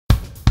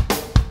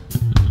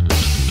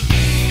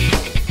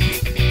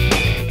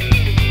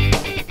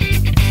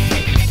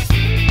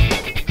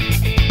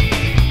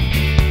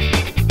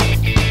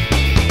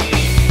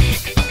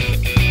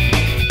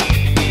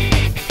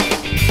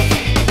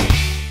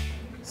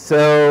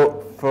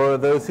So for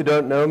those who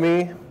don't know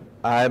me,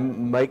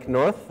 I'm Mike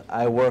North.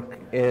 I work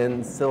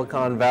in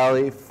Silicon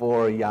Valley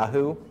for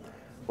Yahoo,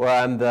 where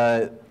I'm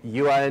the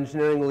UI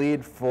engineering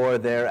lead for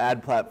their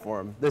ad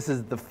platform. This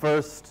is the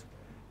first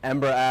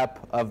Ember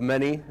app of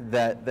many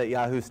that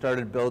Yahoo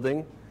started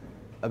building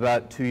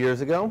about 2 years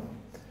ago.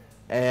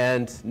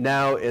 And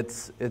now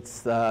it's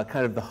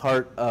kind of the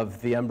heart of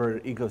the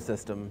Ember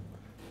ecosystem.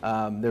 There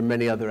are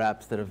many other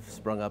apps that have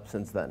sprung up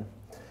since then.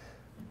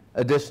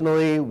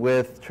 Additionally,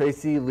 with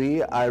Tracy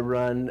Lee, I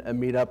run a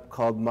meetup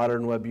called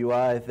Modern Web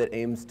UI that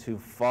aims to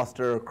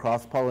foster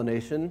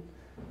cross-pollination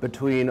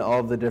between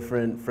all of the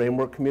different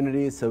framework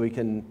communities so we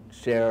can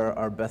share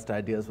our best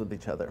ideas with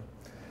each other.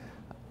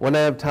 When I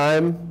have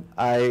time,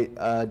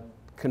 I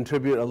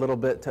contribute a little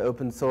bit to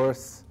open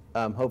source.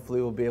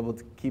 Hopefully we'll be able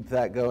to keep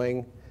that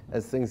going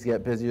as things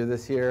get busier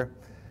this year.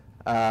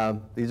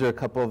 These are a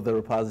couple of the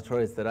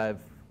repositories that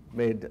I've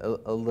made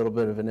a little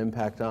bit of an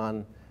impact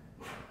on.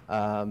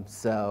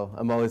 So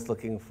I'm always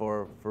looking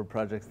for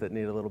projects that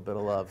need a little bit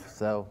of love.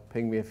 So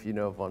ping me if you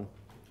know of one.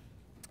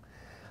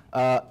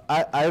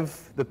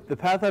 The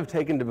path I've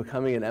taken to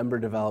becoming an Ember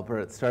developer,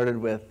 it started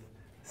with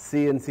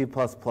C and C++,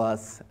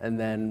 and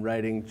then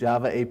writing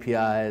Java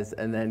APIs,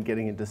 and then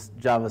getting into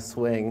Java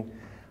Swing.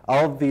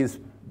 All of these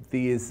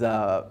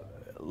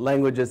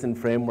languages and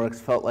frameworks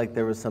felt like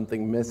there was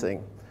something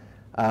missing.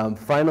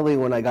 Finally,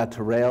 when I got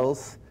to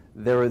Rails,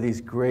 there were these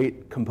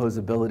great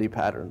composability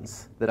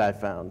patterns that I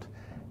found.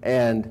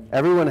 And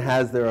everyone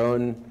has their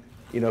own,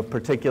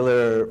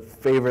 particular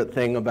favorite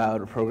thing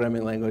about a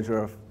programming language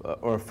or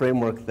a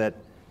framework that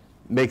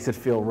makes it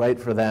feel right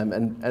for them.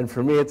 And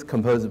for me, it's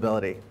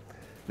composability.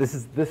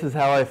 This is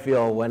how I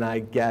feel when I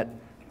get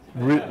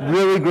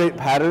really great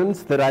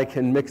patterns that I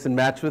can mix and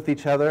match with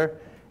each other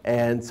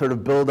and sort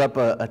of build up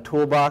a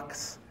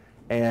toolbox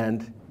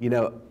and,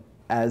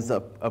 as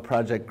a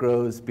project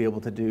grows, be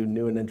able to do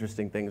new and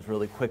interesting things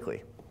really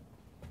quickly.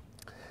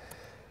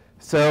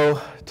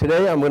 So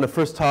today I'm going to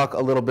first talk a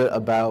little bit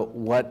about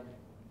what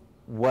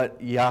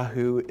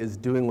Yahoo is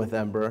doing with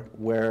Ember,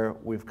 where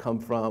we've come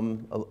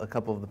from, a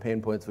couple of the pain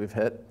points we've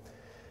hit.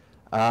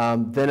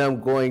 Then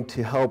I'm going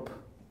to help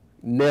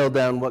nail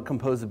down what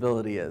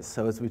composability is.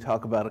 So as we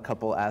talk about a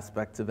couple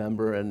aspects of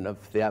Ember and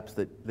of the apps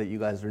that you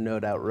guys are no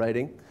doubt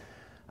writing,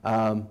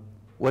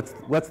 what's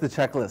the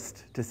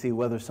checklist to see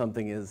whether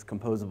something is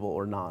composable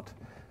or not?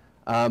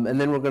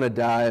 And then we're going to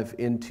dive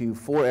into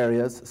 4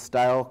 areas: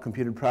 style,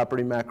 computed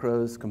property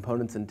macros,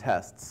 components, and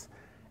tests,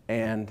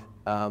 and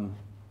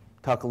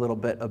talk a little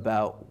bit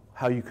about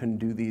how you can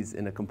do these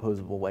in a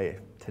composable way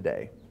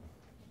today.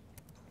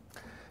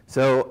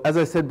 So as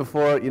I said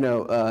before,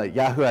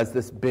 Yahoo has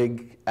this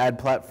big ad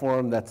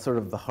platform that's sort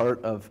of the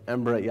heart of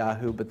Ember at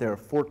Yahoo, but there are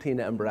 14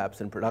 Ember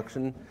apps in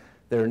production.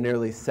 There are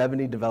nearly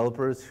 70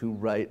 developers who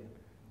write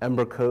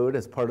Ember code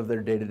as part of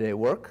their day-to-day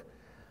work.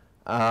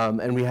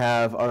 And we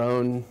have our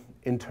own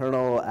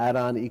internal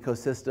add-on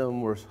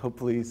ecosystem. We're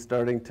hopefully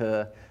starting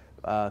to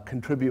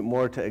contribute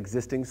more to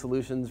existing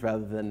solutions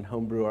rather than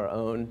homebrew our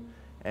own.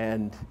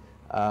 And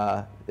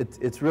it's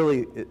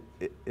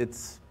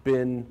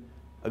been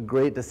a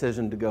great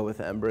decision to go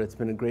with Ember. It's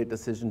been a great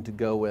decision to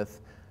go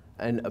with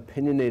an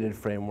opinionated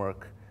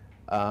framework.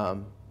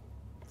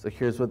 So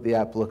here's what the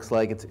app looks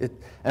like.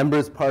 Ember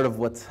is part of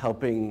what's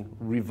helping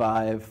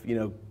revive,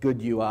 good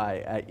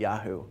UI at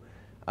Yahoo,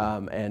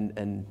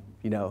 and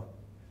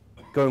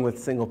going with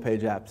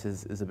single-page apps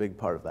is a big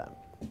part of that.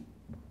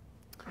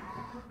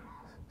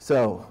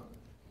 So,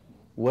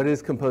 what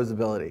is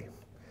composability?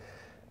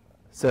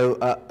 So,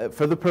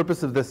 for the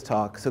purpose of this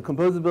talk, so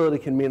composability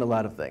can mean a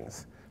lot of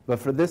things. But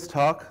for this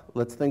talk,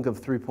 let's think of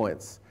 3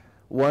 points.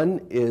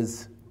 One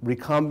is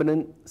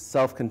recombinant,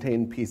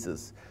 self-contained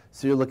pieces.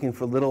 So you're looking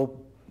for little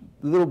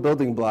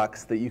building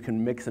blocks that you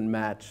can mix and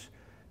match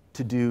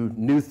to do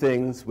new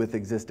things with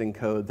existing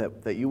code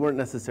that you weren't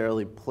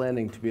necessarily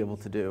planning to be able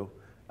to do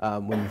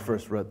when you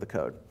first wrote the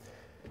code.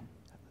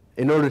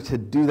 In order to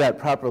do that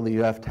properly,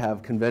 you have to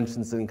have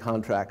conventions and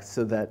contracts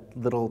so that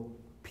little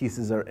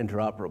pieces are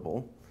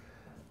interoperable.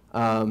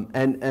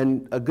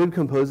 And a good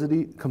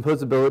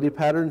composability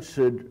pattern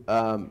should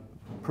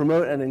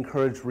promote and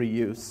encourage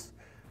reuse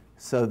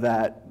so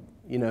that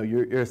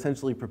you're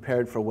essentially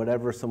prepared for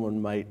whatever someone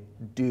might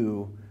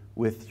do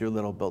with your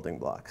little building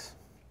blocks.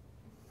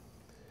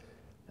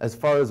 As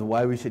far as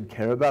why we should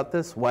care about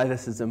this, why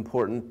this is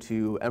important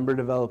to Ember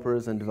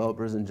developers and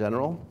developers in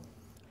general,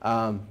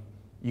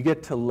 you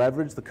get to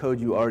leverage the code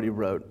you already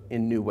wrote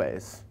in new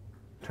ways,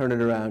 turn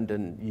it around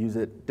and use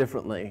it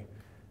differently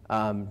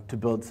to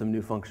build some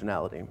new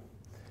functionality.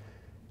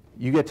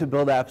 You get to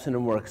build apps in a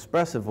more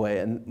expressive way,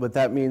 and what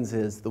that means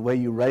is the way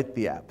you write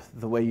the app,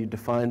 the way you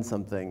define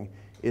something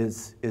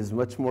is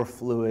much more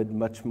fluid,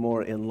 much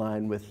more in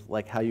line with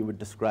like how you would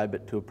describe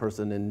it to a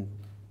person in,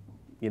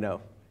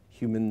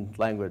 human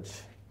language.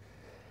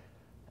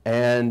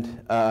 And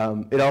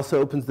it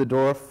also opens the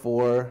door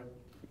for,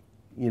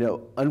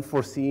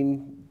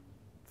 unforeseen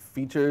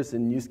features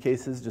and use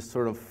cases just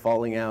sort of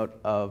falling out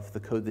of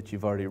the code that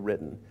you've already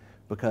written,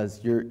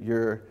 because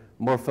you're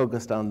more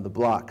focused on the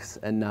blocks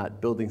and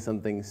not building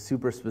something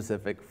super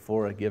specific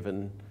for a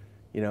given,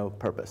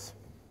 purpose.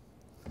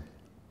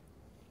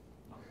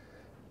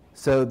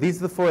 So these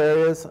are the 4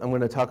 areas I'm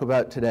going to talk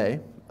about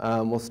today.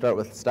 We'll start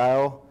with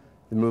style,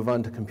 then move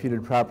on to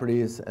computed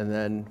properties, and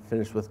then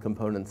finish with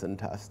components and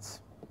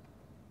tests.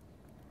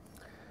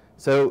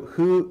 So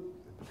who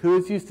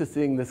is used to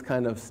seeing this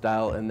kind of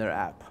style in their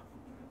app?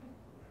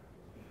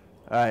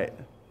 All right,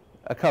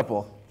 a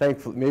couple,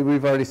 thankfully. Maybe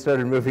we've already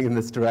started moving in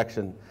this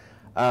direction.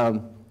 I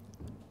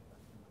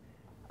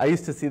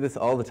used to see this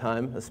all the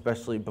time,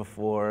 especially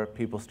before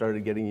people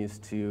started getting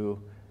used to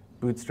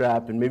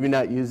Bootstrap, and maybe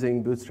not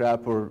using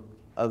Bootstrap or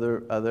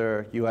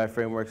other UI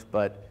frameworks,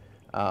 but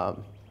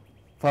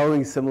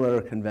following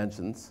similar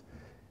conventions.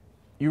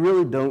 You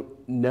really don't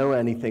know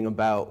anything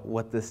about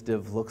what this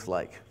div looks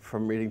like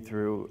from reading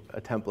through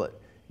a template.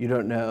 You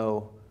don't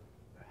know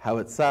how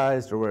it's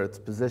sized or where it's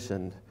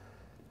positioned.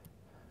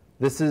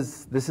 This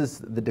is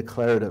the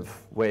declarative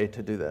way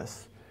to do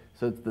this.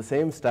 So it's the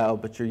same style,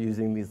 but you're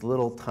using these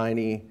little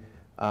tiny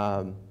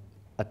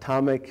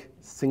atomic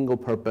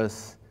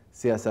single-purpose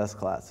CSS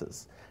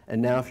classes.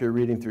 And now if you're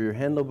reading through your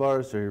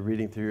handlebars or you're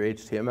reading through your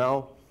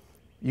HTML,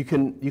 you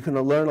can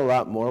learn a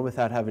lot more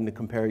without having to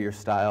compare your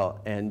style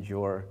and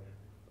your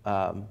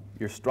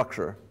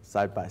structure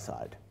side by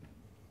side.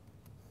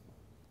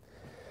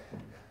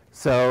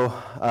 So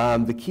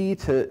the key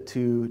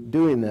to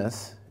doing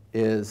this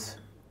is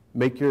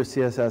make your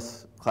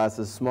CSS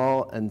classes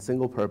small and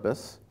single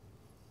purpose,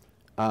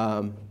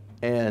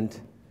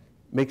 and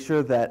make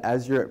sure that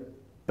as you're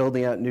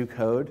building out new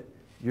code,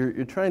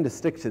 you're trying to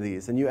stick to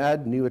these, and you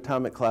add new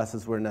atomic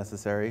classes where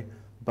necessary,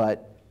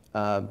 but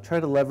try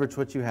to leverage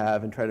what you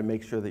have and try to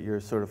make sure that you're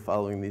sort of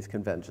following these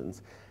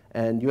conventions.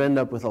 And you end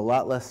up with a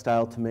lot less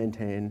style to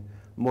maintain,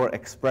 more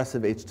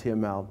expressive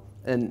HTML,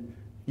 and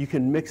you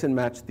can mix and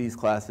match these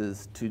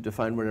classes to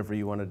define whatever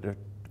you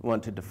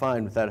want to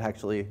define without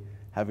actually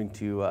having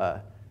to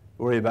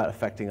worry about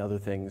affecting other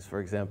things, for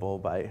example,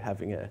 by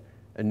having a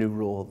new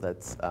rule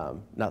that's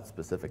not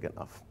specific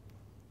enough.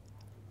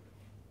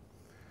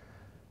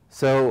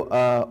 So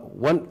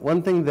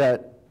one thing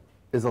that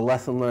is a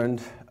lesson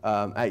learned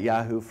at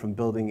Yahoo from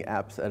building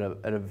apps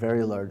at a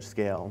very large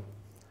scale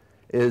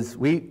is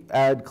we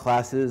add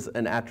classes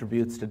and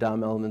attributes to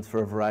DOM elements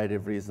for a variety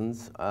of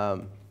reasons.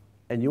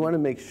 And you want to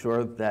make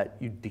sure that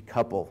you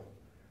decouple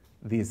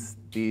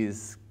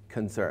these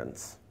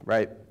concerns,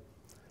 right?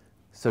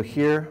 So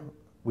here,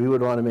 we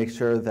would want to make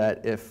sure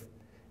that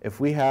if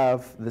we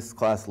have this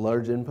class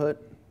large input,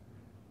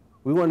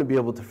 we want to be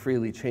able to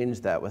freely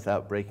change that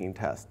without breaking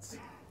tests.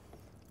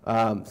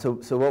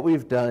 So what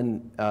we've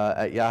done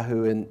at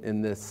Yahoo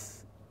in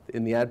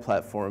the ad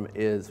platform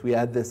is we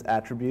add this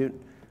attribute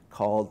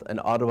called an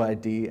auto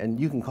ID, and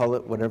you can call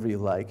it whatever you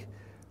like.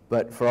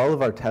 But for all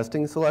of our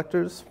testing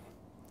selectors,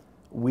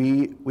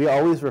 we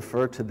always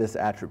refer to this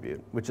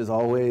attribute, which is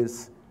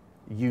always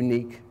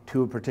unique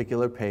to a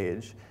particular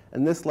page.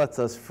 And this lets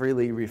us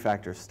freely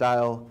refactor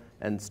style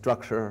and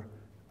structure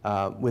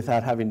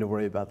without having to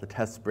worry about the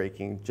tests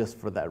breaking just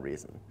for that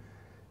reason.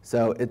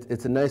 So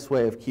it's a nice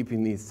way of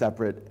keeping these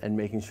separate and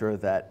making sure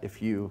that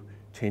if you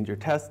change your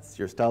tests,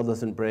 your style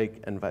doesn't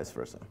break, and vice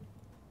versa.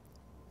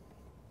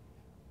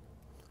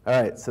 All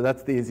right, so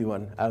that's the easy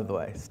one out of the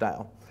way,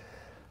 style.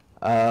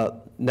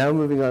 Now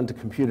moving on to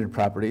computed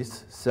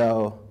properties.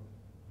 So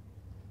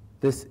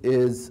this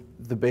is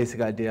the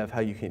basic idea of how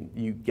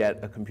you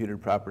get a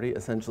computed property.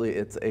 Essentially,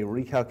 it's a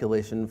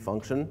recalculation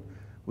function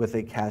with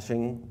a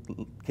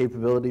caching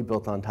capability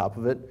built on top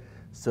of it.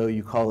 So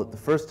you call it the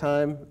first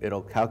time,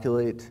 it'll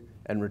calculate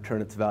and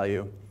return its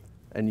value.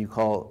 And you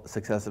call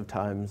successive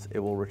times, it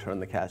will return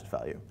the cached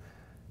value.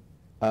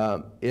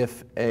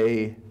 If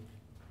a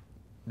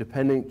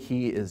dependent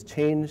key is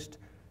changed,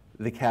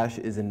 the cache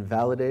is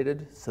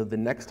invalidated. So the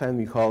next time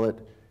you call it,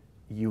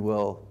 you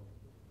will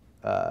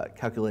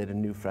calculate a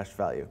new fresh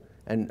value.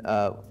 And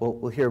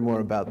we'll hear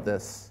more about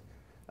this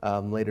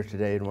later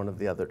today in one of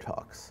the other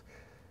talks.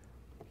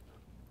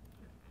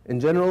 In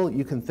general,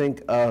 you can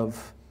think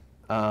of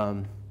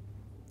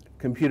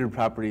computed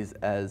properties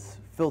as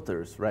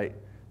filters, right?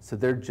 So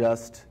they're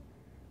just,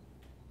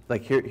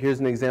 like here's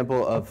an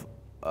example of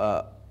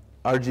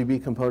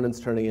RGB components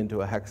turning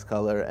into a hex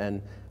color,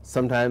 and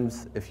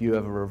sometimes if you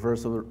have a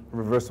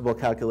reversible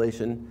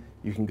calculation,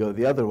 you can go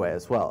the other way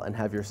as well and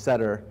have your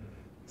setter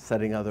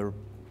setting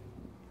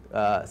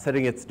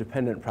its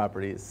dependent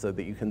properties so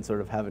that you can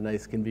sort of have a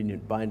nice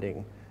convenient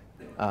binding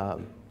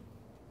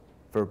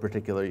for a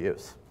particular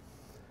use.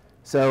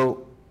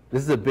 So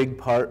this is a big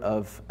part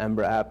of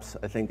Ember apps.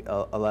 I think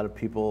a lot of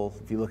people,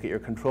 if you look at your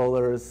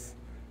controllers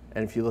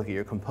and if you look at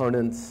your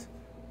components,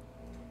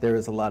 there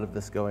is a lot of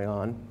this going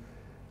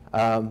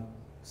on.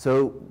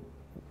 So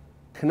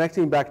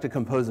connecting back to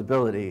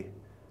composability,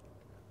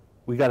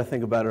 we got to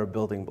think about our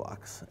building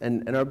blocks.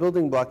 And our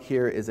building block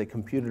here is a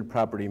computed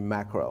property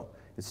macro.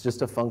 It's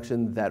just a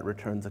function that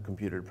returns a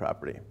computed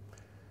property.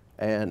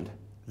 And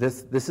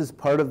this is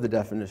part of the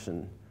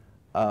definition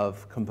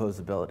of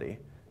composability.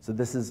 So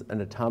this is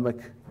an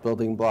atomic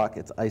building block.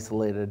 It's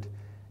isolated.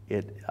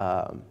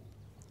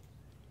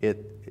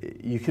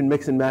 you can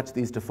mix and match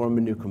these to form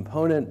a new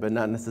component, but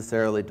not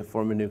necessarily to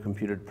form a new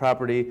computed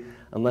property,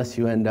 unless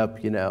you end up,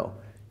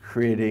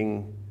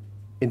 creating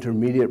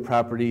intermediate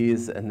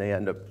properties, and they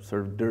end up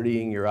sort of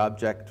dirtying your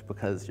object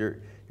because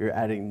you're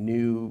adding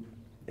new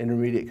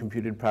intermediate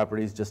computed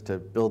properties just to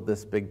build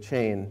this big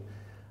chain.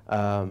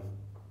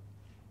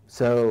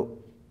 So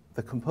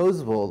the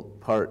composable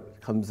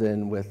part comes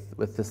in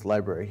with this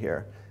library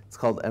here. It's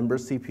called Ember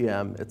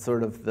CPM. It's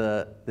sort of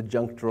the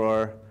junk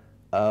drawer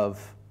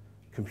of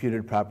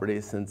computed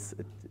properties, since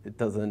it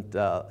doesn't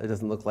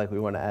look like we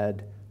want to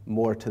add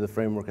more to the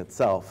framework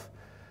itself.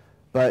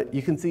 But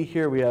you can see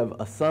here we have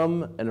a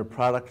sum and a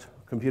product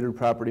computed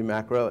property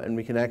macro, and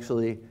we can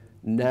actually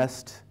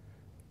nest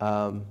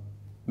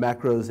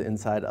macros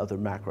inside other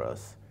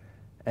macros.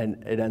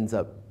 And it ends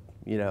up,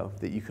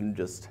 that you can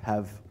just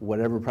have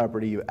whatever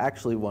property you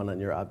actually want on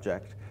your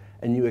object,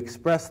 and you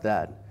express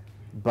that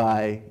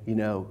by,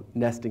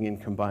 nesting and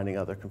combining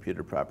other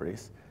computed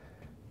properties.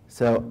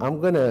 So I'm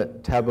going to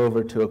tab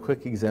over to a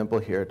quick example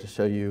here to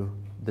show you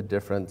the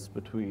difference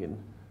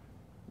between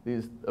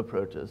these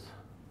approaches.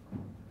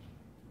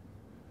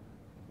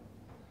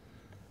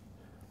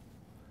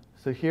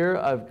 So here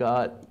I've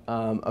got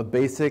a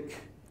basic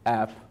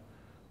app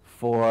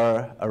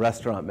for a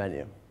restaurant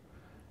menu.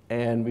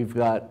 And we've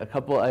got a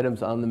couple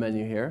items on the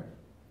menu here.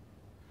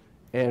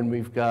 And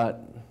we've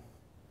got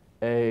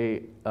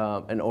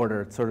an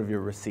order. It's sort of your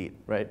receipt,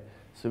 right?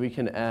 So we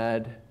can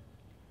add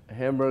a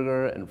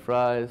hamburger and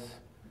fries.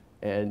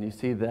 And you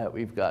see that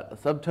we've got a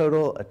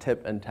subtotal, a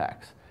tip, and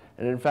tax.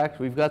 And in fact,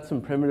 we've got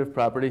some primitive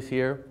properties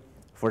here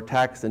for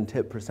tax and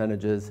tip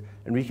percentages.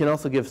 And we can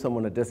also give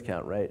someone a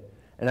discount, right?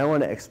 And I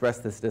want to express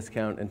this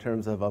discount in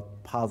terms of a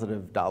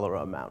positive dollar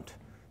amount.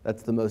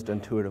 That's the most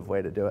intuitive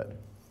way to do it.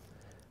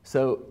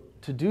 So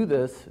to do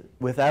this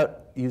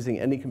without using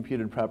any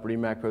computed property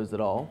macros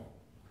at all,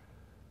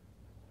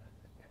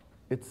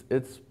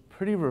 it's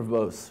pretty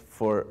verbose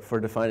for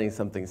defining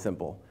something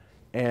simple.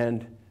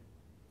 And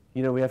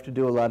we have to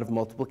do a lot of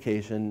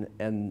multiplication,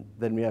 and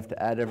then we have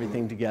to add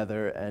everything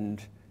together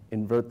and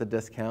invert the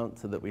discount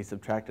so that we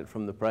subtract it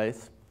from the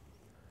price.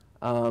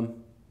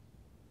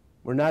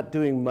 We're not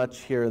doing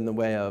much here in the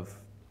way of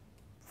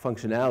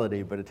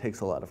functionality, but it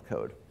takes a lot of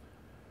code.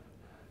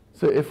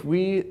 So if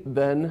we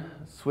then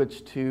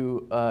switch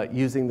to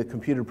using the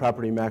computed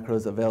property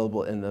macros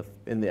available in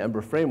the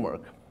Ember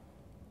framework,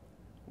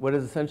 what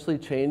has essentially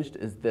changed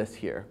is this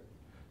here.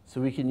 So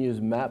we can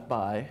use map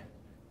by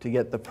to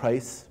get the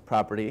price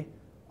property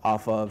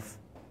off of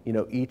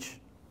each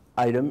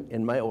item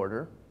in my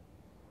order,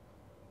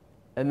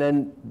 and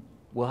then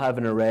we'll have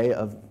an array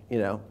of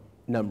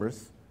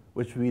numbers,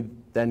 which we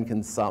then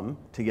can sum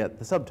to get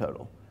the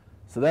subtotal.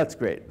 So that's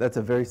great. That's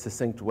a very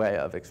succinct way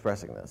of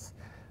expressing this.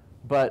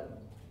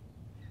 But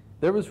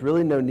there was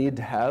really no need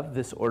to have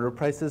this order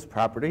prices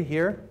property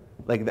here.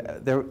 Like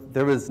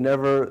there was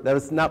never, that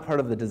was not part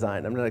of the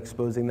design. I'm not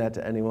exposing that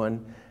to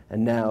anyone.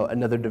 And now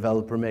another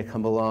developer may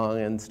come along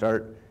and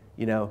start,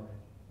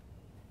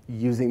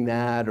 using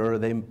that,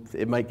 or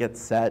it might get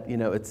set.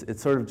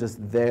 It's sort of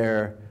just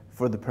there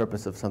for the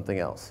purpose of something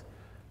else.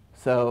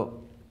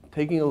 So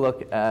taking a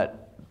look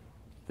at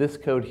this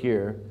code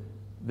here,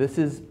 this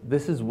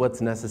is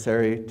what's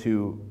necessary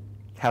to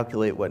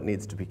calculate what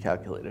needs to be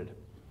calculated.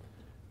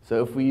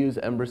 So if we use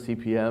Ember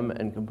CPM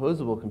and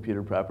composable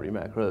computed property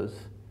macros,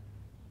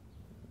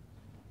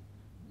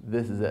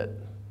 this is it.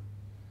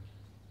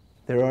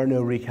 There are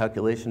no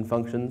recalculation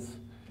functions.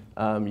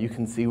 You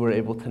can see we're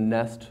able to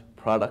nest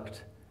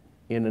product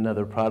in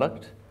another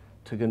product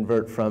to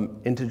convert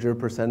from integer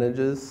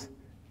percentages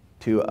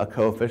to a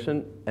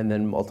coefficient and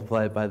then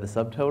multiply it by the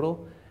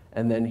subtotal.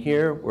 And then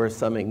here, we're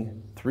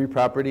summing 3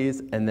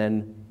 properties and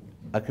then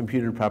a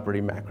computed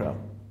property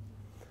macro.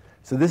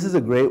 So this is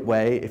a great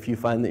way, if you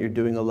find that you're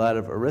doing a lot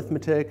of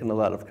arithmetic and a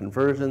lot of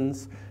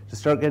conversions, to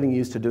start getting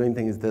used to doing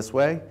things this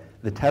way.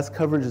 The test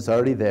coverage is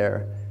already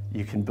there.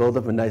 You can build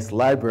up a nice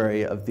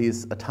library of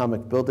these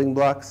atomic building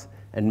blocks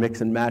and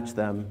mix and match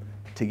them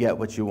to get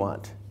what you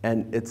want.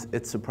 And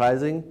it's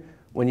surprising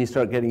when you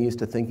start getting used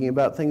to thinking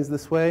about things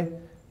this way,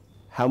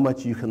 how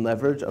much you can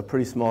leverage a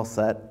pretty small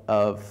set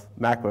of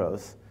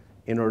macros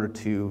in order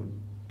to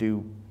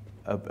do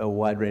a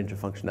wide range of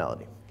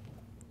functionality.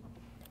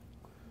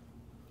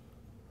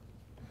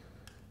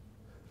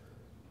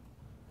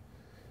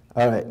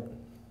 All right,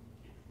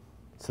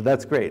 so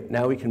that's great.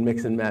 Now we can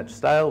mix and match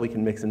style. We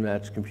can mix and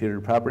match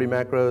computed property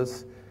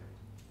macros,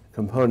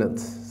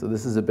 components. So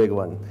this is a big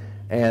one.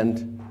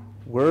 And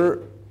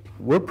we're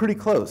pretty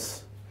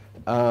close.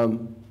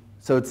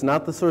 So it's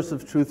not the source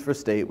of truth for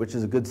state, which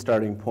is a good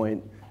starting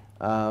point.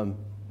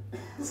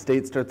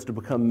 State starts to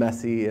become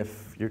messy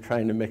if you're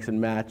trying to mix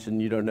and match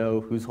and you don't know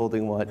who's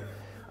holding what.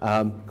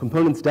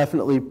 Components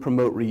definitely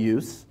promote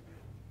reuse.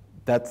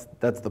 That's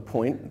the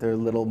point. They're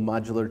little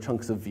modular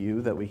chunks of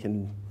view that we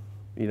can,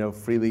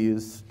 freely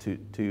use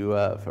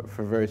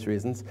for various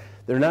reasons.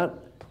 They're not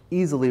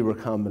easily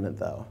recombinant,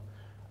 though.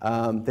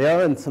 They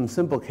are in some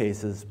simple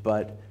cases,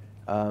 but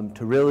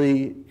to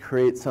really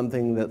create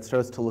something that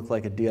starts to look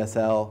like a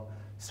DSL,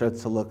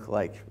 starts to look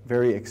like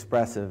very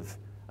expressive,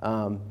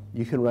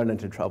 you can run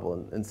into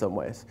trouble in some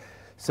ways.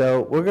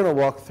 So we're going to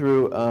walk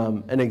through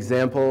an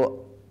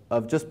example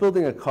of just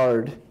building a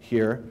card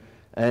here,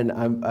 and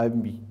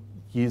I'm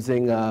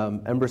using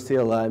Ember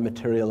CLI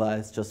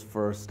materialized just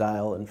for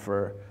style and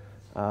for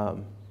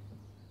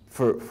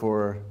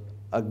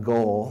a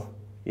goal.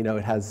 You know,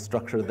 it has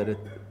structure that it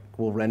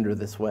will render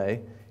this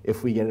way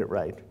if we get it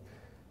right.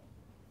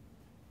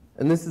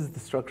 And this is the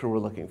structure we're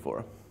looking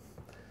for.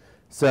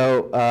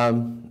 So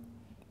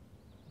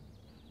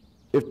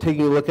if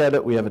taking a look at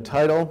it, we have a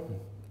title,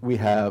 we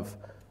have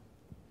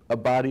a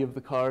body of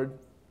the card,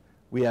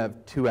 we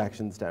have two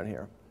actions down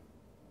here.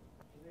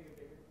 Can you make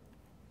it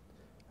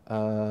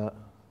bigger?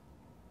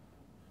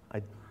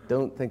 I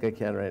don't think I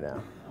can right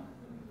now.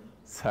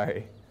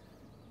 Sorry.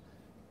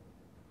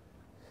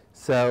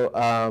 So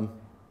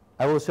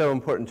I will show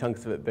important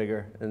chunks of it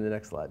bigger in the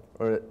next slide,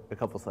 or a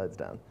couple slides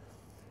down.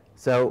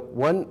 So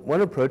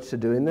one approach to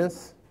doing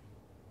this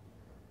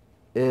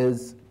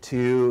is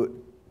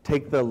to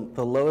take the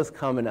lowest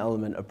common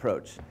element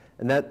approach.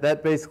 And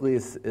that basically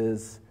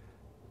is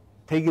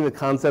taking the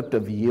concept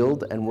of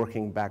yield and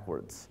working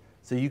backwards.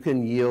 So you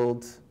can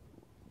yield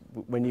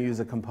when you use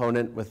a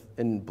component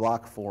in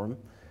block form.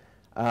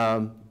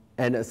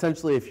 And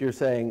essentially, if you're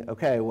saying,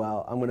 OK,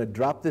 well, I'm going to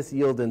drop this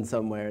yield in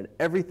somewhere, and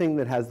everything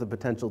that has the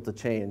potential to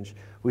change,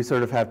 we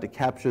sort of have to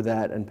capture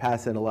that and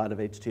pass in a lot of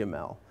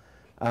HTML.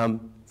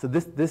 So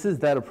this is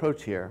that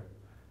approach here.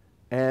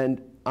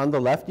 And on the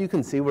left, you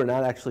can see we're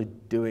not actually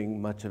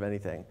doing much of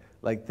anything.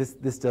 Like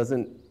this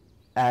doesn't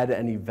add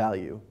any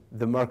value.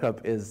 The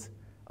markup is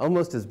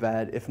almost as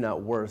bad, if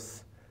not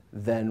worse,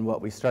 than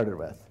what we started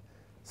with.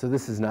 So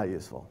this is not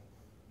useful.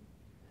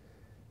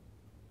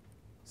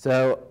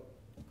 So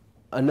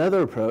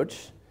another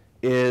approach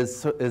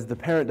is the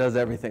parent does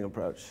everything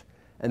approach.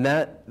 And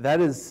that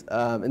is,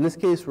 in this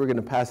case, we're going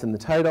to pass in the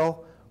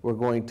title. We're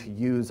going to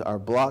use our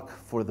block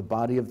for the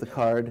body of the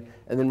card.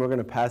 And then we're going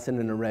to pass in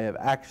an array of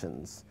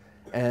actions.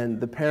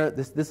 And the parent,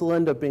 this will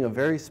end up being a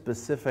very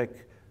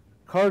specific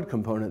card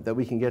component that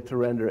we can get to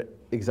render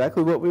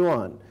exactly what we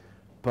want.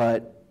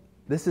 But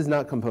this is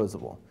not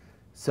composable.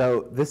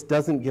 So this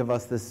doesn't give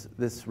us this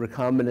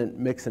recombinant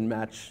mix and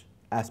match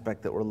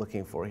aspect that we're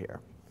looking for here.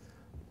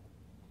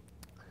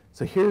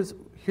 So here's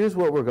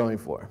what we're going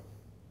for.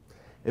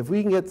 If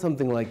we can get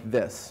something like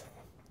this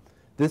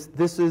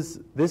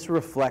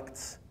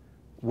reflects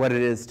what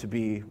it is to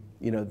be,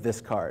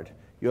 this card.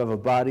 You have a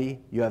body,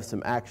 you have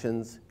some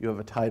actions, you have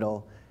a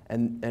title,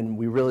 and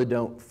we really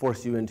don't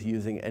force you into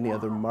using any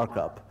other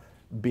markup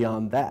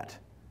beyond that,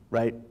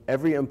 right?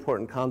 Every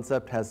important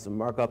concept has some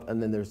markup,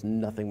 and then there's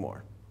nothing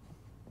more.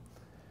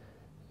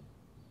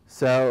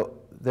 So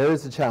there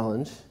is a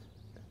challenge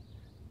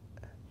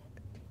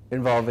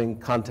involving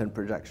content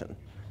projection.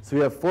 So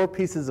we have 4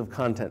 pieces of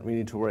content we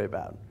need to worry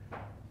about: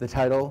 the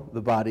title,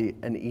 the body,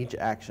 and each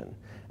action.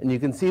 And you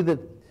can see that,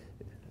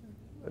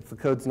 if the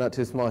code's not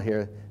too small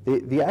here,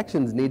 the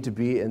actions need to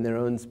be in their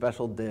own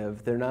special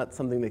div. They're not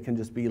something that can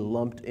just be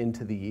lumped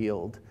into the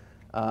yield.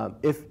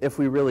 If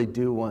we really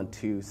do want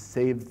to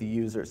save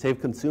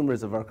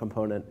consumers of our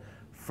component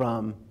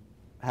from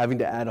having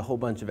to add a whole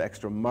bunch of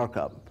extra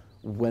markup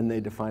when they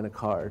define a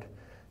card.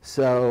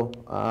 So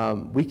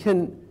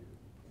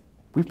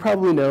we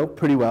probably know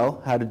pretty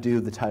well how to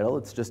do the title.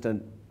 It's just a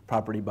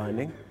property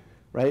binding,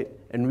 right?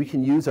 And we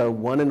can use our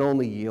one and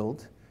only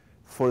yield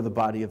for the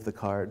body of the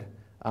card.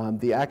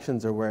 The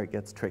actions are where it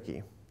gets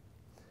tricky.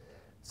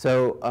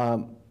 So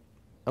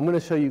I'm going to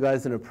show you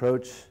guys an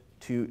approach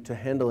to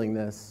handling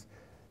this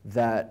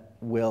that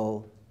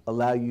will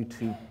allow you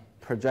to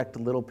project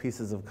little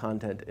pieces of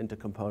content into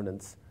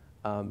components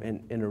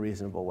in a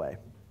reasonable way.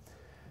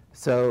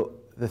 So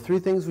the 3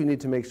 things we need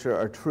to make sure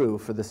are true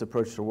for this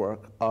approach to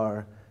work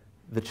are: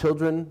 the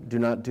children do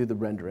not do the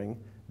rendering.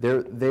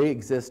 They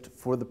exist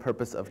for the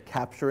purpose of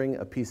capturing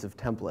a piece of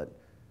template,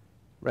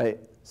 right?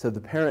 So the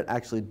parent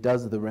actually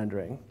does the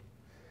rendering.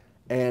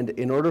 And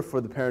in order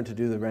for the parent to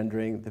do the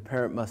rendering, the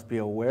parent must be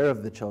aware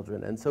of the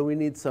children. And so we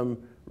need some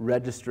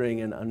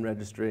registering and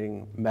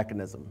unregistering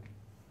mechanism.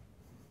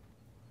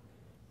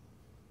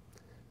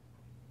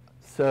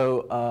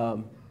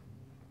 So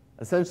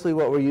essentially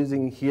what we're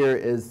using here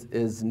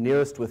is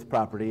nearest with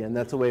property, and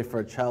that's a way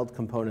for a child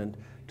component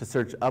to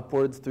search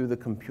upwards through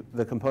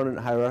the component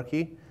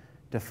hierarchy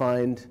to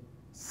find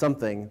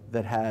something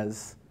that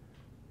has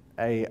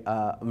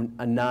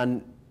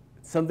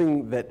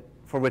something that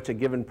for which a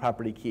given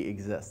property key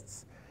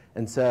exists.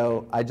 And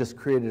so I just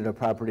created a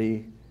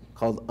property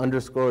called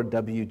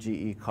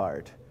 _WGE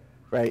card,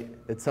 right?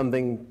 It's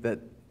something that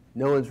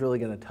no one's really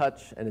going to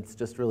touch, and it's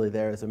just really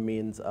there as a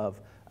means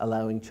of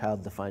allowing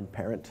child to find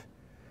parent.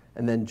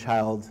 And then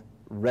child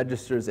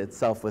registers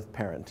itself with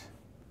parent,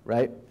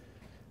 right?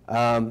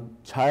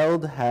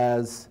 Child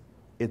has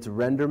its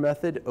render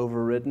method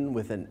overridden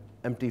with an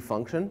empty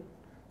function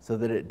so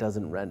that it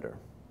doesn't render.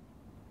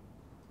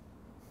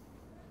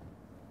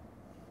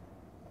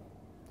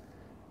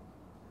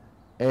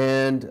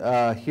 And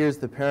here's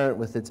the parent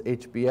with its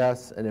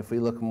HBS, and if we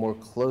look more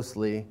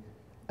closely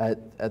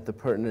at the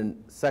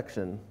pertinent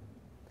section,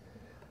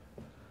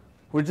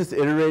 we're just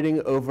iterating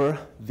over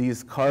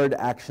these card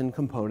action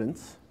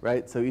components,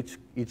 right? So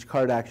each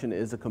card action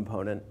is a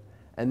component.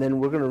 And then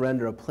we're going to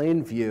render a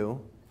plain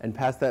view and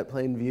pass that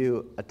plain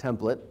view a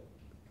template.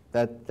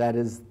 That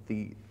is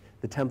the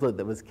template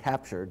that was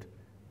captured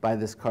by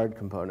this card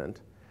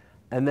component.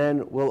 And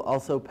then we'll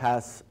also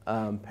pass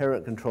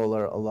parent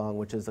controller along,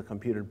 which is a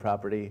computed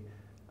property,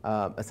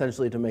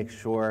 essentially to make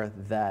sure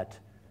that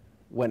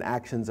when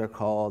actions are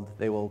called,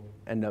 they will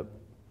end up,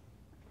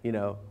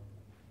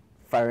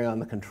 firing on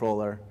the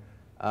controller.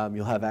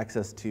 You'll have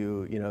access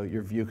to,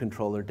 your view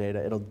controller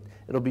data.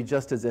 It'll be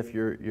just as if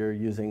you're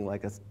using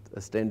like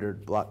a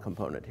standard block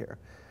component here.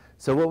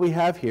 So what we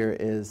have here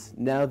is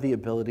now the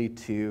ability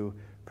to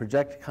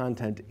project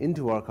content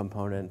into our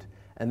component,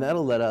 and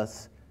that'll let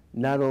us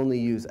not only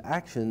use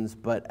actions,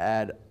 but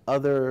add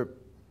other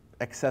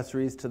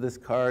accessories to this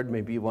card.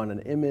 Maybe you want an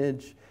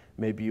image,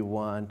 maybe you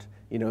want,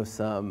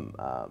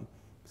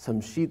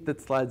 some sheet that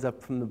slides up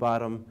from the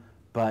bottom,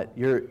 but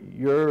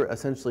you're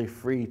essentially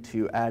free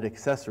to add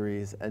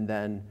accessories, and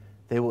then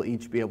they will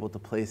each be able to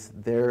place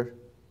their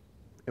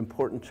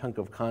important chunk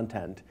of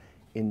content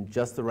in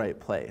just the right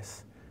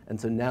place. And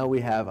so now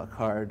we have a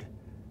card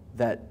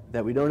that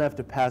we don't have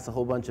to pass a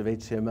whole bunch of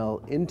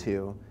HTML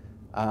into,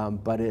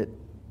 but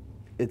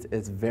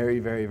it's very,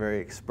 very, very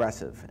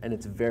expressive, and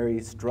it's very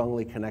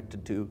strongly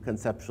connected to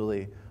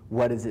conceptually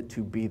what is it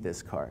to be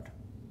this card.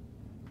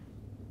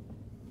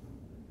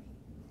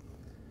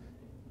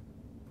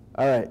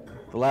 All right,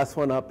 the last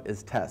one up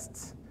is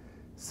tests.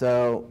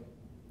 So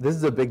this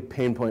is a big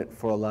pain point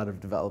for a lot of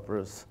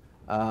developers,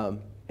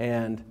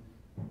 and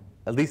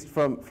at least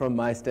from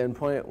my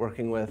standpoint,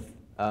 working with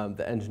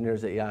the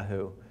engineers at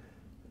Yahoo,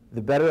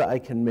 the better I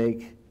can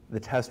make the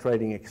test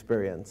writing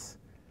experience,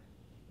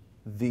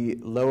 the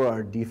lower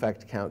our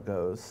defect count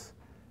goes,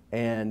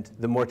 and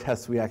the more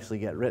tests we actually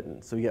get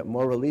written. So we get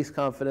more release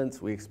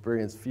confidence, we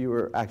experience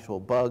fewer actual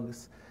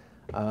bugs,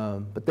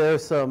 but there are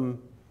some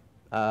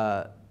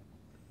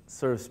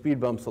sort of speed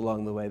bumps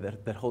along the way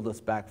that hold us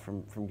back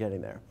from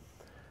getting there.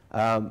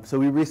 So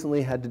we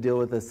recently had to deal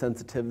with a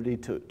sensitivity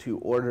to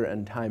order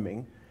and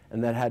timing,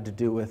 and that had to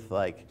do with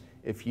like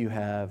if you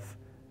have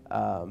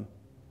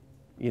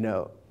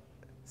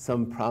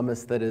some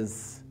promise that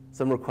is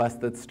some request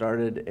that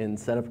started in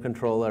setup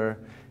controller,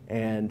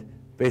 and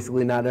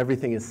basically not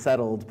everything is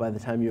settled by the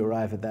time you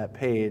arrive at that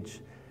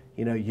page.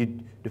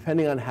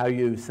 Depending on how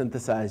you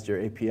synthesized your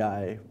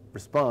API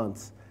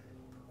response,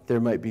 there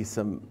might be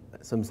some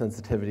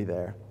sensitivity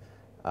there.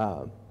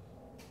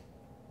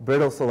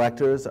 Brittle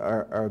selectors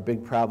are a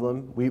big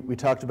problem. We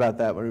talked about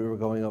that when we were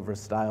going over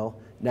style.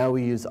 Now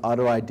we use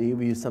auto ID.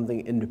 We use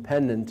something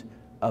independent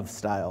of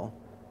style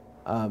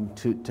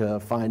to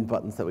find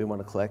buttons that we want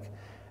to click.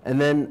 And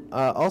then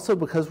also,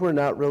 because we're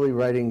not really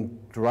writing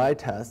dry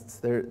tests,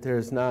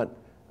 there's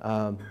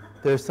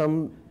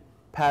some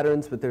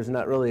patterns, but there's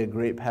not really a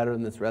great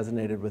pattern that's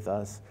resonated with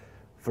us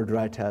for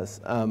dry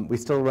tests. We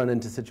still run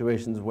into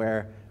situations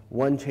where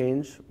one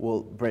change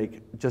will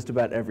break just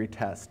about every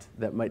test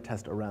that might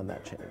test around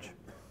that change.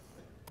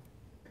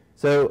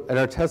 So, and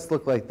our tests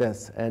look like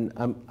this, and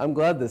I'm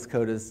glad this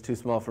code is too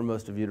small for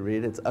most of you to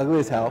read. It's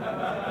ugly as hell.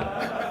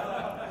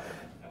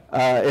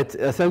 It's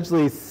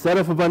essentially set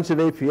up a bunch of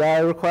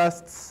API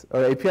requests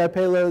or API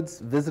payloads,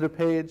 visit a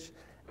page,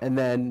 and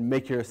then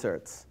make your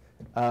asserts.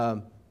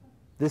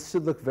 This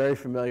should look very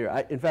familiar.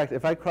 In fact,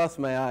 if I cross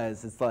my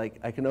eyes, it's like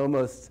I can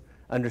almost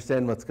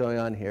understand what's going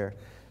on here.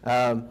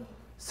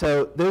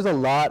 So there's a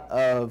lot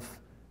of,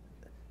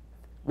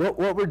 what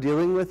we're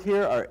dealing with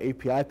here are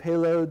API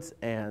payloads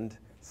and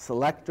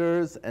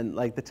selectors, and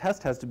like the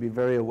test has to be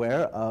very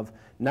aware of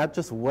not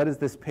just what is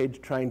this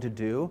page trying to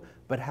do,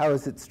 but how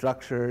is it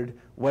structured,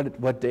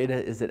 what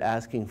data is it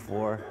asking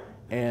for,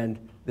 and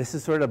this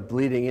is sort of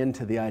bleeding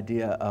into the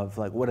idea of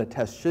like what a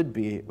test should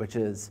be, which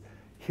is,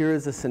 here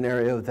is a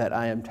scenario that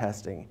I am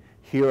testing.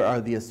 Here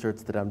are the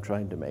asserts that I'm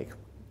trying to make.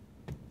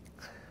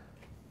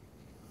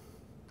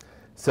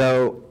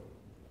 So,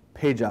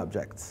 page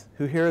objects.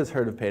 Who here has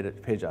heard of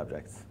page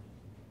objects?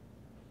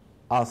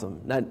 Awesome,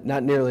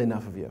 not nearly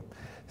enough of you.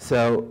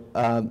 So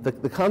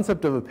the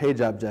concept of a page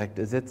object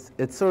is it's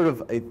sort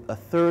of a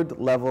third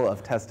level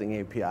of testing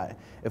API.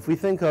 If we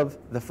think of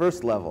the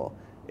first level,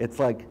 it's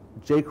like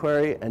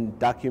jQuery and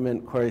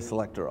document query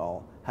selector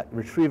all,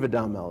 retrieve a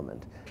DOM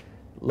element.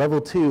 Level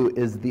 2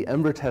 is the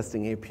Ember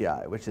testing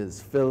API, which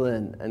is fill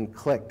in and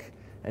click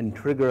and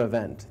trigger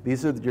event.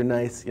 These are your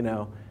nice,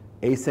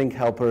 async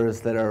helpers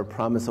that are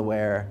promise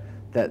aware.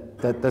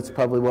 That's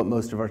probably what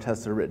most of our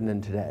tests are written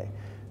in today.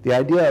 The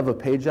idea of a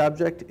page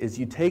object is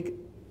you take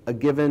a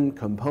given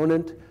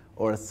component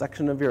or a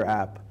section of your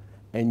app,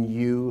 and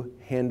you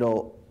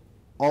handle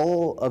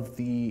all of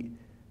the,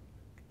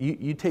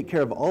 you take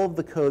care of all of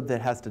the code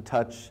that has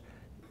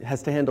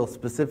to handle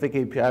specific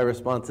API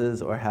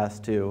responses, or has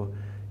to,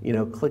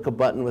 click a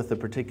button with a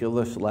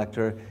particular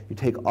selector. You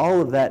take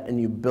all of that and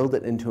you build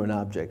it into an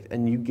object,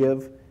 and you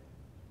give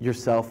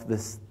yourself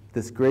this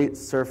great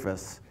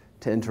surface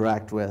to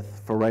interact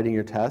with for writing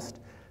your test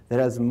that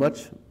has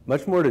much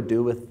more to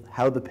do with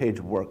how the page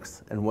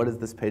works and what is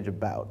this page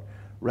about,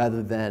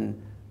 rather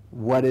than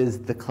what is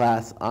the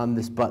class on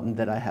this button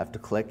that I have to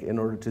click in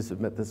order to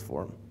submit this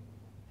form.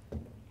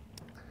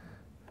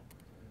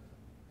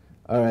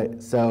 All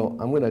right, so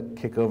I'm going to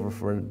kick over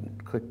for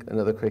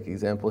another quick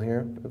example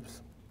here.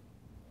 Oops.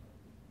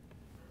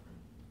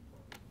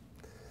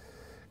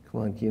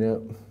 Come on,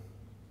 Keynote.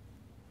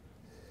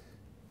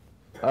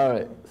 All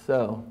right,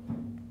 so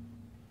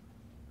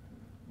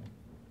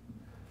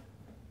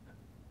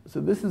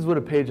this is what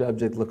a page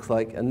object looks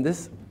like, and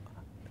this,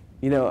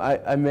 we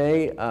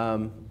may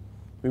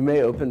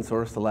open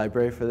source the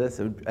library for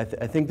this. I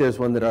think there's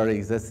one that already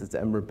exists. It's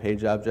Ember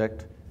page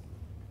object.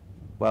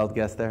 Wild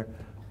guess there,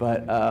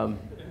 but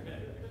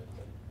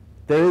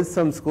there is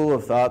some school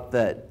of thought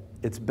that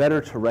it's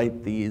better to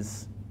write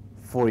these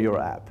for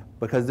your app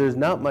because there's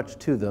not much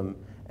to them,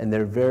 and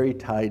they're very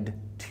tied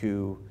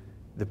to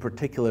the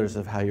particulars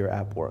of how your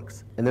app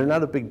works, and they're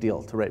not a big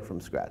deal to write from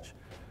scratch.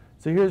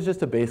 So here's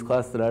just a base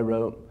class that I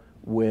wrote,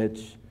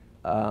 which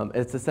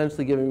it's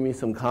essentially giving me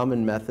some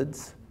common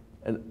methods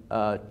and,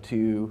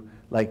 to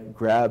like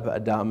grab a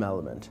DOM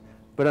element.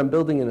 But I'm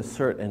building an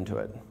assert into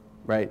it,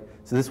 right?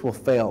 So this will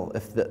fail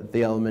if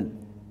the element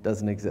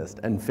doesn't exist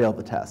and fail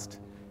the test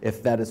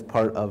if that is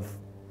part of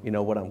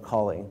what I'm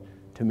calling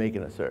to make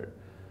an assert.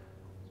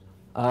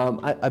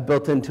 I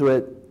built into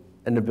it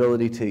an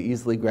ability to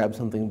easily grab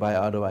something by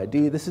auto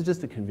ID. This is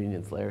just a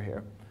convenience layer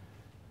here.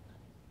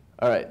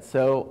 All right,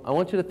 so I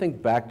want you to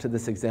think back to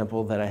this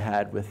example that I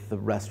had with the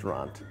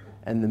restaurant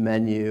and the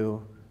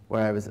menu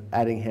where I was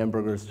adding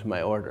hamburgers to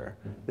my order.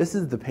 This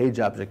is the page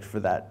object for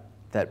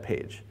that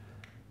page.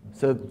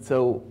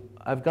 So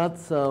I've got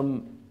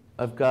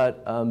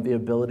the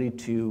ability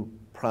to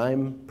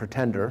prime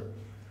Pretender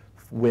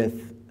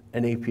with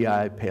an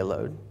API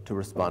payload to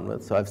respond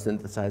with. So I've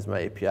synthesized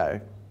my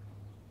API,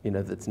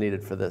 that's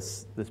needed for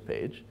this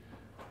page.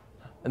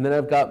 And then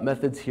I've got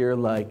methods here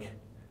like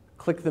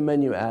click the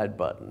menu add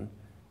button.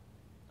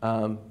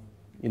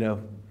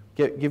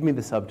 Give me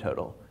the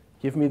subtotal.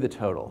 Give me the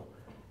total.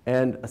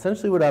 And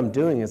essentially what I'm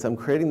doing is I'm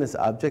creating this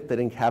object that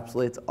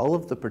encapsulates all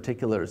of the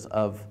particulars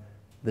of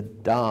the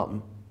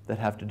DOM that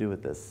have to do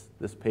with this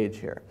page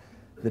here.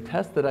 The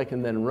test that I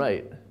can then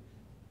write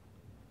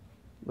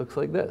looks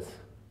like this.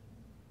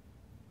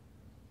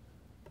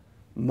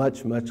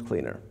 Much, much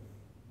cleaner.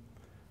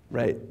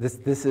 Right?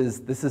 This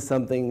is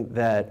something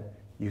that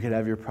you could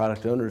have your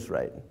product owners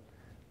write.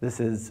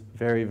 This is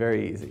very,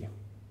 very easy.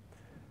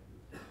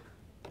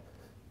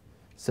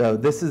 So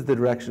this is the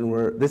direction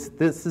where this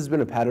has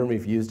been a pattern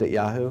we've used at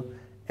Yahoo,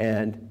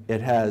 and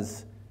it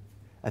has,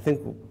 I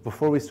think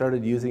before we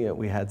started using it,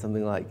 we had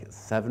something like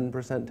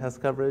 7%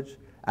 test coverage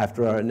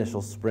after our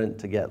initial sprint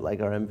to get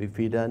like our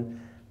MVP done,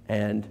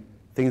 and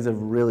things have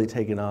really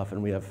taken off,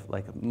 and we have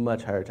like a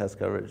much higher test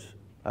coverage.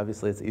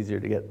 Obviously, it's easier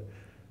to get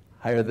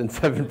higher than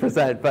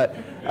 7%, but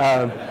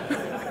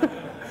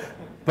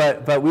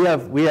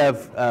we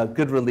have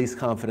good release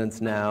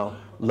confidence now,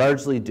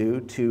 largely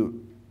due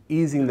to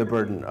easing the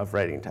burden of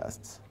writing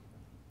tests.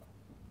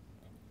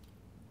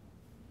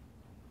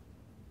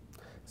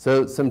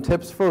 So some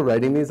tips for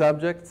writing these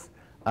objects.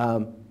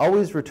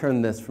 Always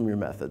return this from your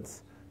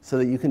methods so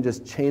that you can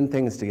just chain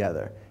things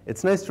together.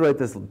 It's nice to write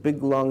this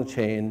big, long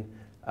chain.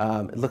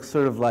 It looks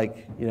sort of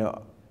like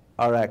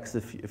RX,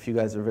 if you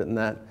guys have written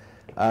that.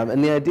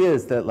 And the idea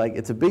is that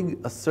it's a big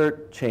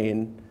assert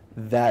chain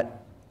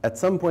that at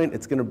some point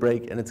it's going to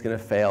break and it's going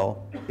to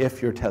fail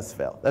if your tests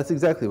fail. That's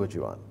exactly what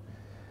you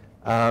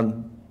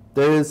want.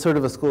 There is sort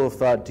of a school of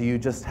thought, do you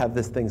just have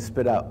this thing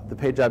spit out, the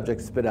page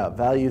object spit out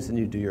values and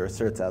you do your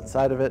asserts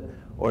outside of it,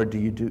 or do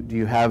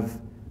you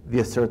have the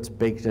asserts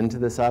baked into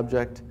this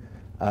object?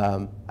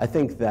 I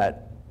think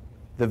that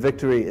the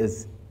victory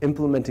is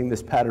implementing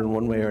this pattern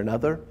one way or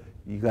another.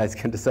 You guys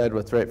can decide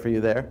what's right for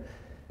you there.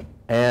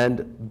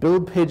 And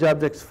build page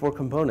objects for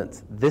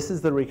components. This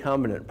is the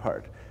recombinant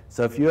part.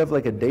 So if you have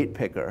like a date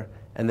picker,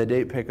 and the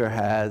date picker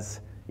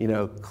has,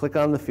 click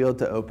on the field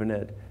to open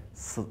it,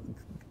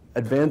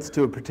 advance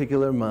to a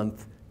particular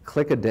month,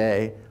 click a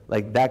day,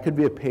 that could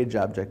be a page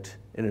object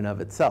in and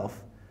of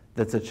itself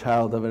that's a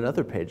child of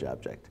another page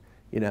object.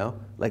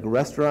 Like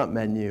restaurant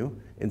menu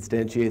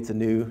instantiates a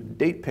new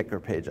date picker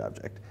page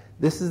object.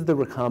 This is the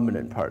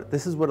recombinant part.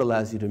 This is what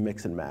allows you to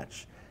mix and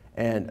match.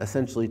 And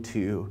essentially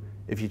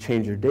if you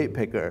change your date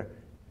picker,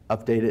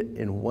 update it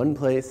in one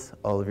place,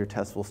 all of your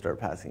tests will start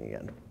passing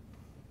again.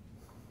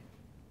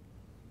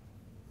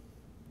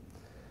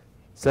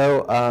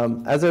 So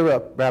as I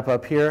wrap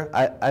up here,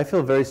 I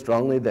feel very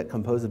strongly that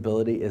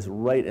composability is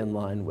right in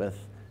line with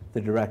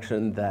the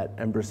direction that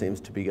Ember seems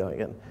to be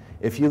going in.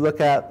 If you look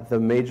at the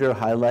major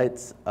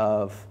highlights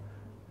of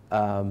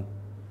the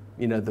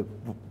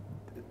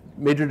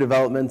major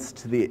developments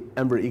to the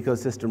Ember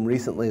ecosystem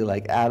recently,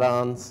 like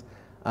add-ons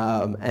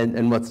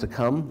and what's to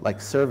come,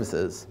 like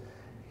services,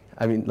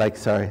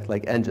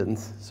 like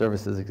engines,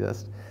 services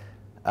exist.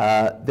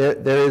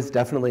 There is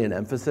definitely an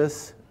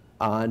emphasis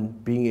on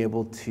being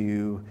able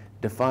to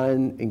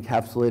define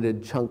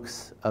encapsulated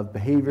chunks of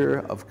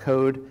behavior, of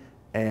code,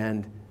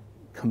 and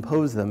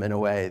compose them in a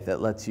way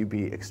that lets you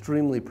be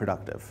extremely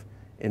productive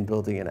in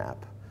building an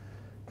app.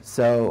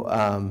 So,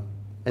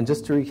 and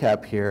just to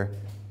recap here,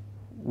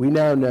 we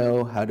now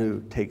know how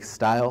to take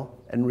style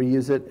and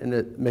reuse it in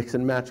a mix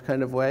and match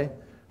kind of way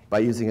by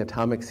using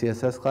atomic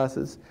CSS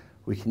classes.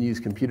 We can use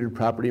computed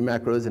property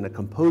macros in a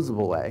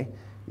composable way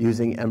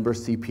using Ember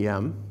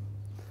CPM.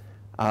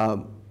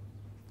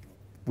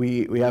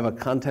 We have a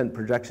content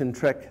projection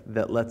trick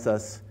that lets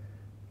us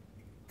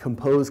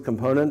compose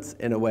components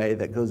in a way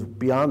that goes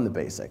beyond the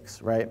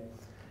basics, right?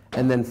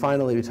 And then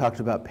finally, we talked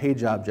about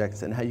page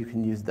objects and how you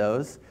can use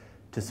those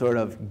to sort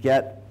of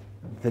get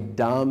the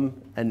DOM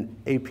and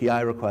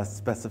API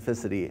request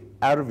specificity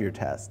out of your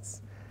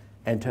tests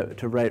and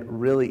to write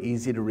really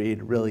easy to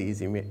read, really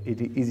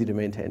easy to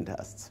maintain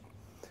tests.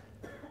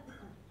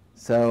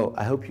 So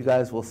I hope you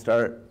guys will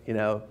start,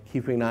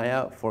 keeping an eye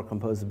out for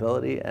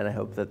composability, and I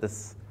hope that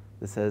this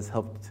has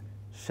helped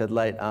shed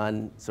light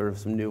on sort of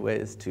some new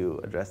ways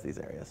to address these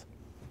areas.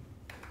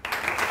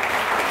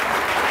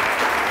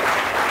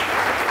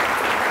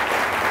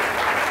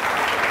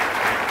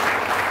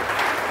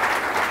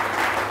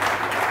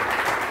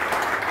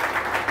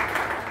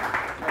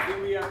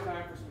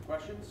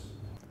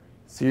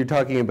 So you're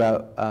talking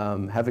about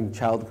having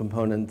child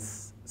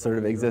components sort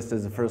of exist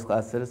as a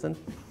first-class citizen?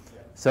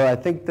 So I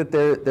think that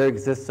there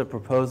exists a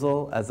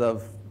proposal as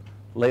of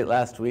late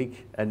last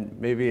week, and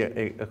maybe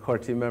a core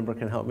team member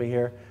can help me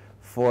here,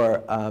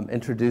 for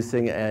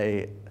introducing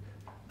a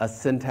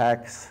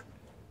syntax.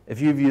 If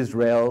you've used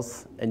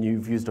Rails and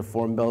you've used a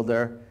form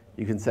builder,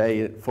 you can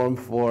say form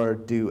for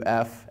do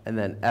f and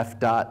then f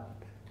dot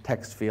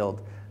text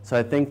field. So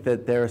I think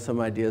that there are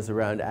some ideas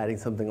around adding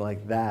something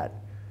like that,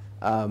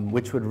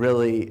 which would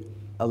really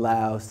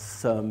allow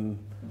some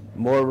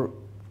more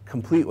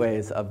complete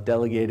ways of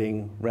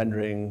delegating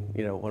rendering,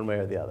 one way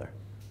or the other,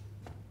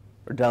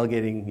 or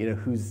delegating,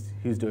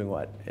 who's doing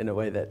what in a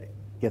way that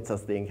gets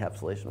us the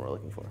encapsulation we're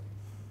looking for.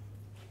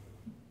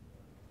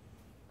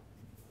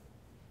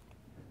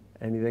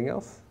 Anything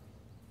else?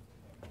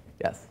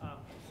 Yes.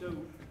 So,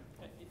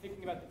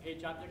 thinking about the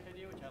page object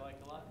idea, which I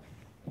liked a lot,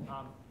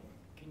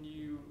 do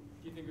you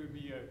think it would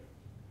be a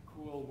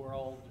cool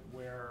world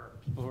where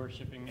people who are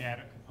shipping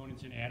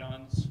components and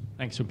add-ons,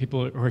 so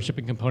people who are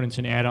shipping components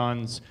and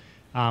add-ons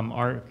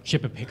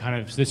ship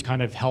this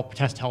kind of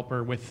test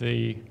helper with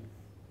the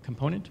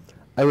component?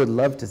 I would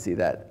love to see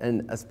that,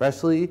 and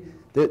especially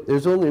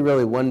there's only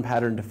really one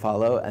pattern to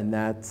follow, and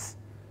that's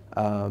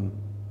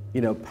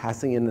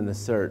passing in an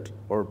assert,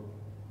 or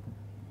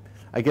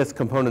I guess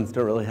components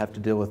don't really have to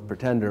deal with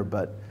Pretender,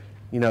 but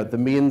the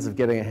means of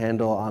getting a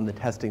handle on the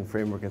testing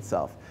framework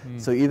itself.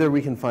 So either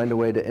we can find a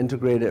way to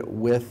integrate it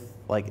with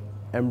like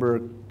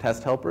Ember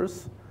test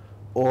helpers,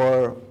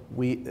 or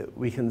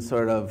we can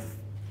sort of,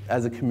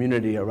 as a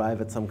community,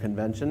 arrive at some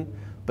convention.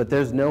 But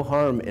there's no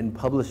harm in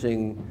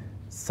publishing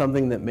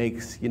something that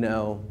makes,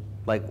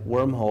 like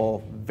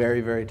Wormhole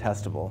very, very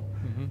testable.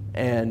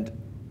 And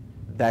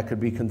that could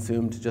be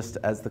consumed just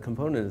as the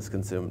component is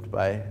consumed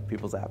by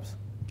people's apps.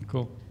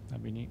 Cool,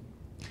 that'd be neat.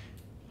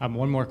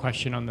 One more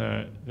question on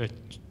the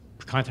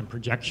content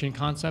projection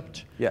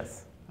concept.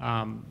 Yes.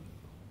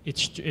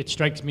 It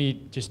strikes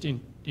me just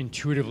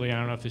intuitively, I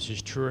don't know if this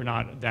is true or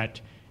not,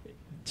 that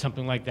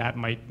something like that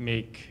might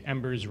make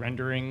Ember's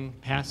rendering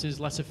passes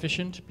less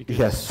efficient. Because,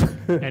 yes.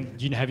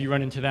 And have you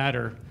run into that,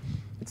 or?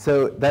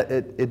 So that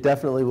it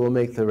definitely will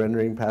make the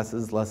rendering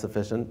passes less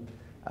efficient,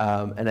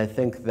 and I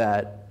think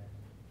that.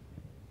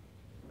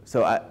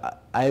 So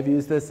I have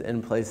used this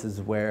in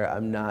places where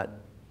I'm not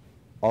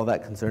all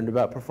that concerned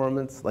about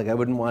performance. Like I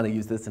wouldn't want to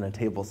use this in a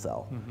table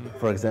cell,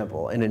 for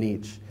example, in an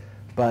each.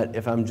 But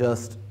if I'm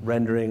just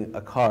rendering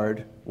a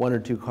card, 1 or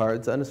 2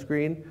 cards on a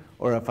screen,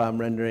 or if I'm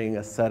rendering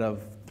a set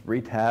of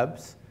 3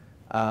 tabs,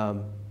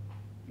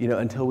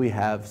 until we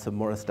have some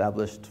more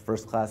established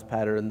first-class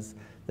patterns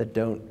that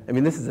don't,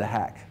 this is a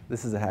hack.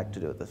 This is a hack to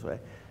do it this way.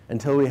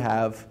 Until we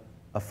have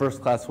a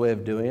first-class way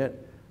of doing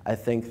it, I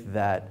think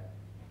that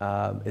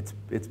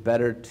it's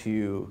better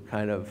to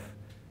kind of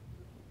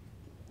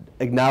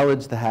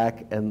acknowledge the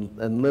hack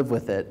and live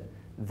with it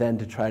than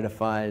to try to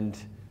find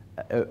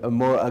a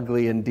more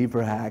ugly and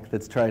deeper hack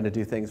that's trying to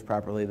do things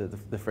properly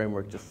that the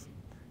framework just,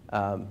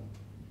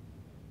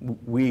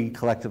 we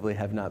collectively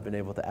have not been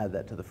able to add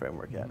that to the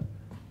framework yet.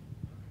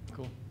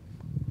 Cool.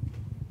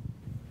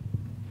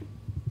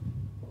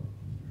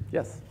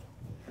 Yes?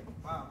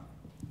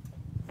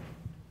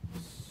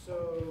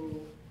 So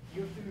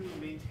you have to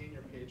maintain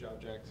your page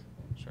object.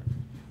 Sure.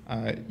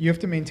 You have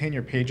to maintain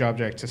your page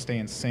object to stay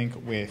in sync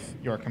with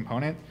your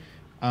component.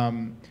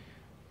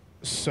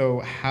 So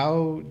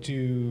how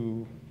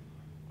do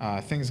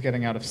things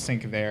getting out of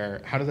sync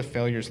there, how do the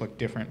failures look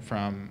different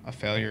from a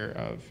failure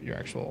of your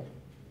actual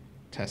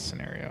test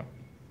scenario?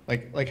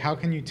 Like how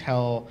can you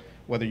tell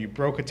whether you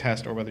broke a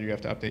test or whether you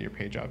have to update your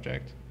page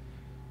object?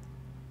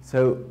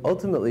 So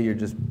ultimately, you're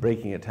just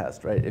breaking a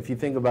test, right? If you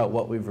think about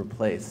what we've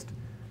replaced,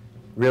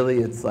 Really,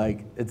 it's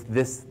like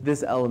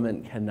this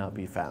element cannot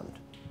be found.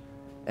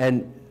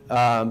 And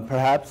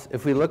perhaps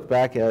if we look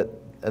back at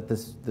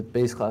the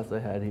base class I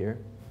had here,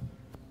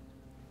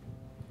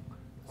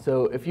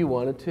 so if you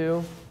wanted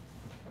to,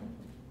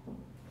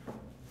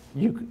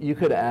 you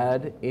could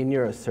add in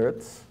your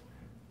asserts,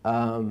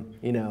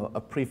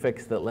 a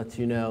prefix that lets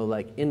you know,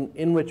 like,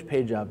 in which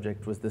page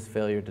object was this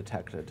failure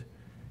detected.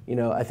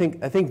 I think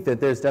that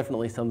there's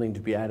definitely something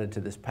to be added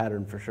to this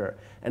pattern for sure.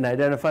 And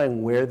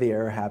identifying where the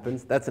error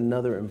happens, that's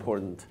another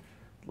important,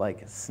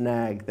 like,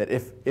 snag that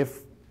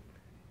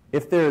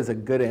if there is a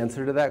good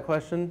answer to that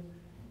question,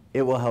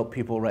 it will help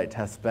people write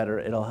tests better.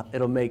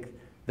 It'll make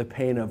the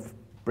pain of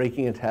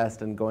breaking a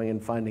test and going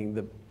and finding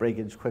the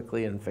breakage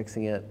quickly and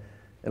fixing it,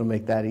 it'll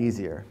make that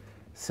easier.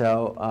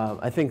 So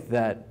I think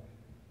that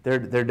there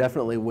are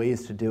definitely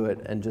ways to do it,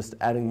 and just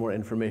adding more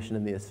information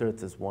in the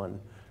asserts is one.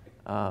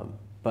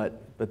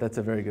 But that's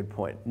a very good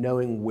point.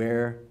 Knowing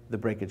where the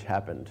breakage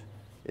happened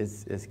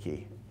is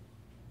key.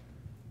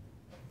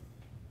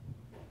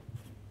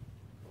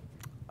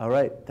 All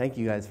right, thank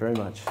you guys very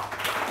much.